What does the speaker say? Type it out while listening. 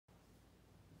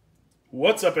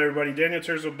What's up, everybody? Daniel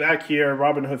Terzo back here,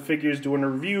 Robin Hood Figures, doing a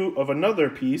review of another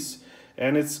piece,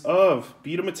 and it's of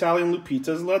Beto Italian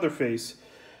Lupitas Leatherface.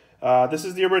 This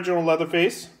is the original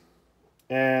Leatherface,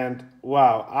 and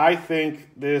wow, I think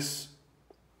this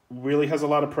really has a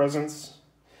lot of presence.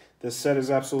 This set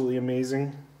is absolutely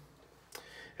amazing,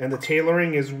 and the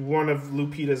tailoring is one of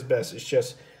Lupita's best. It's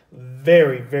just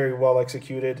very, very well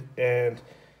executed, and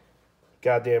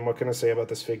goddamn, what can I say about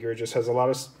this figure? It just has a lot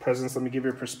of presence. Let me give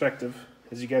you a perspective.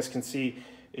 As you guys can see,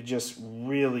 it just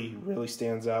really, really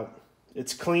stands out.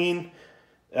 It's clean.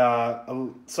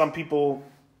 Some people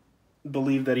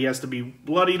believe that he has to be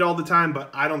bloodied all the time, but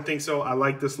I don't think so. I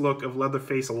like this look of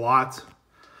Leatherface a lot.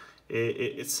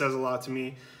 It says a lot to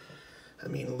me. I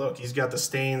mean, look, he's got the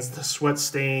stains, the sweat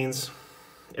stains.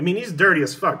 I mean, he's dirty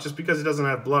as fuck. Just because he doesn't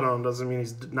have blood on him doesn't mean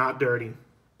he's not dirty.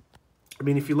 I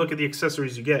mean, if you look at the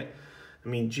accessories you get, I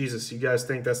mean, Jesus, you guys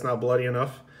think that's not bloody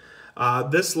enough?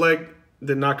 This leg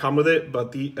did not come with it,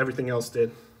 but everything else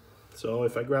did. So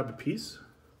if I grab a piece,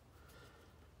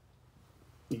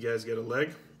 you guys get a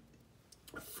leg,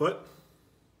 a foot,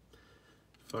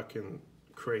 fucking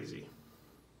crazy.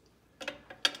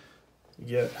 You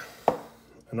get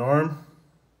an arm.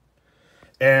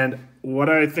 And what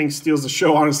I think steals the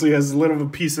show, honestly, as little of a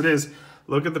piece it is,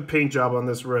 look at the paint job on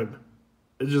this rib.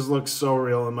 It just looks so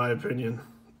real, in my opinion.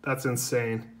 That's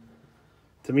insane.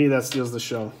 To me, that steals the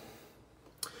show.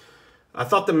 I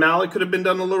thought the mallet could have been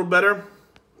done a little better,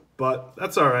 but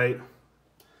that's all right.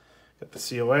 Got the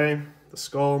COA, the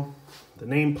skull, the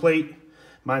nameplate.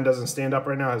 Mine doesn't stand up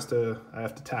right now. I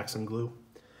have to tack some glue.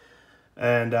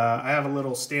 And I have a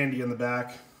little standee in the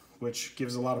back, which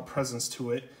gives a lot of presence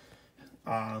to it.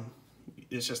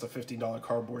 It's just a $15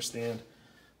 cardboard stand.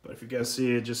 But if you guys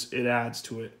see it, it adds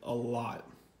to it a lot.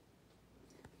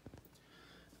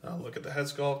 Look at the head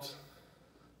sculpt.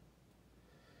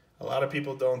 A lot of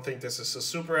people don't think this is a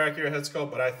super accurate head sculpt,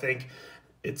 but I think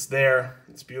it's there.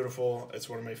 It's beautiful. It's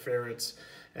one of my favorites.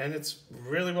 And it's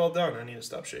really well done. I need to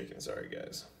stop shaking. Sorry,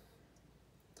 guys.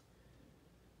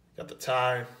 Got the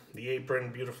tie, the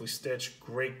apron, beautifully stitched,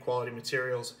 great quality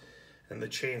materials, and the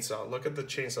chainsaw. Look at the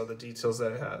chainsaw, the details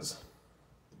that it has.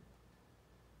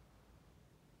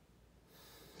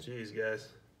 Jeez, guys.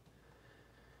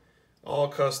 All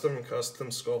custom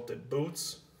sculpted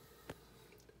boots.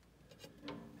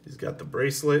 He's got the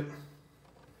bracelet.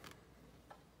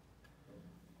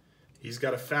 He's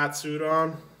got a fat suit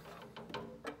on.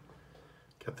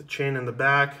 Got the chain in the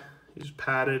back. He's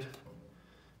padded.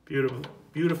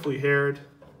 Beautifully haired.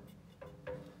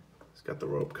 He's got the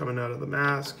rope coming out of the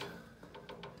mask.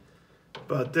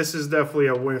 But this is definitely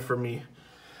a win for me.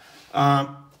 I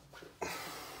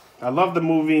love the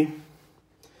movie,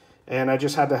 and I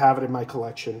just had to have it in my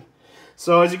collection.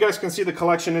 So as you guys can see, the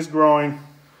collection is growing.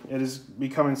 It is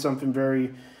becoming something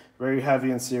very, very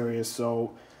heavy and serious.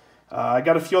 So I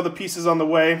got a few other pieces on the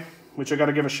way, which I got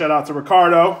to give a shout out to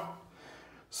Ricardo.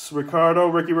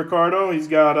 Ricky Ricardo. He's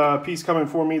got a piece coming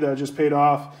for me that I just paid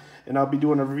off, and I'll be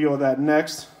doing a review of that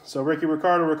next. So Ricky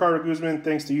Ricardo Guzman,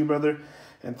 thanks to you, brother.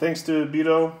 And thanks to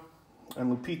Beto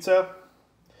and Lupita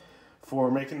for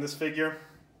making this figure.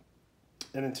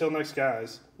 And until next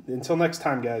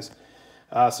time, guys,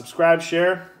 subscribe,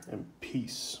 share, and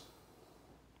peace.